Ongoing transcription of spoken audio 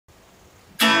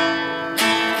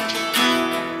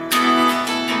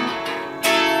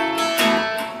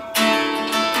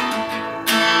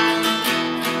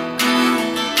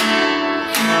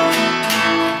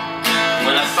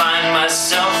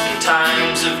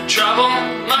trouble,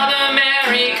 Mother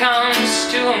Mary comes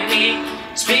to me,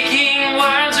 speaking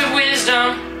words of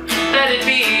wisdom, let it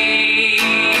be.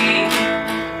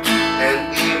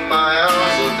 And in my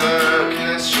hours of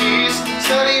darkness, she's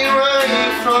standing right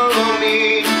in front of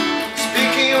me,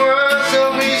 speaking words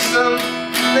of wisdom,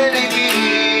 let it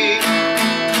be.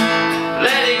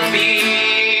 Let it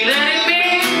be, let it be,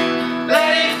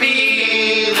 let it be,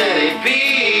 let it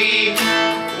be.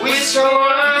 Whisper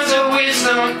words of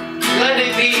wisdom, let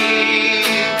it be.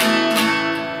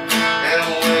 And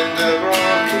when the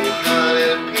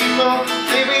broken-hearted people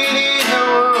living in the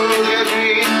world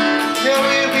agree, there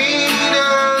will be an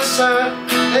answer,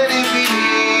 let it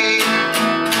be.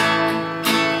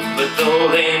 But though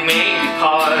they may be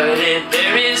parted,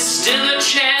 there is still a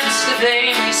chance that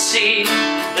they may see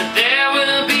that there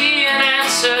will be an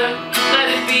answer, let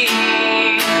it be.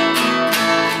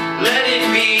 Let it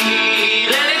be,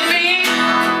 let it be,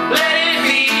 let it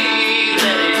be,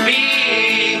 let it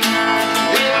be.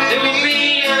 There will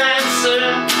be an answer,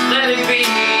 let it be.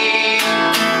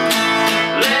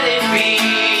 Let it be,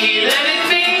 let it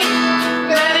be,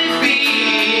 let it be,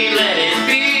 let it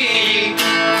be.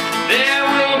 There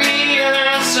will be an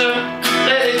answer,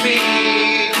 let it be.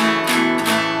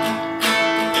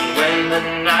 And when the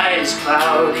night is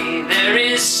cloudy, there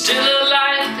is still a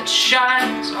light that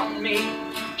shines on me,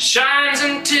 shines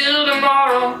until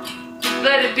tomorrow,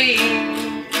 let it be.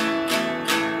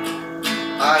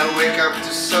 I wake up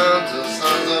to sounds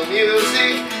of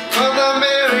music, Mother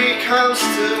Mary comes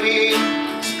to me,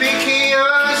 speaking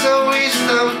words of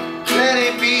wisdom, let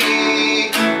it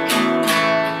be.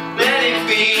 Let it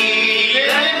be,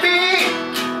 let it be,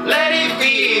 let it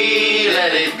be,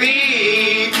 let it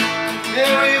be.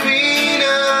 There will be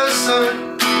an answer,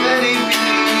 let it be.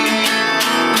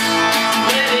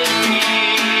 Let it be,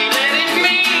 let it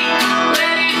be,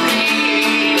 let it be,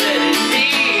 let it be.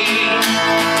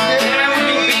 There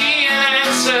will be an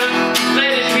answer,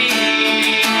 let it be.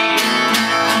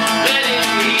 Let it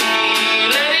be,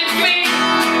 let it be,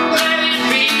 let it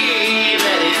be,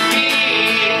 let it be.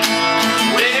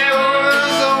 Where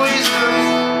Words of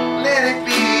wisdom, let it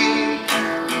be.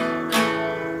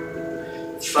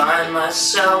 find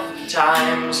myself in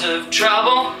times of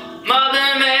trouble,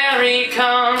 Mother Mary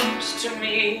comes to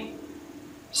me,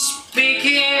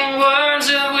 speaking words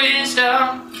of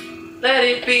wisdom, let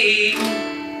it be.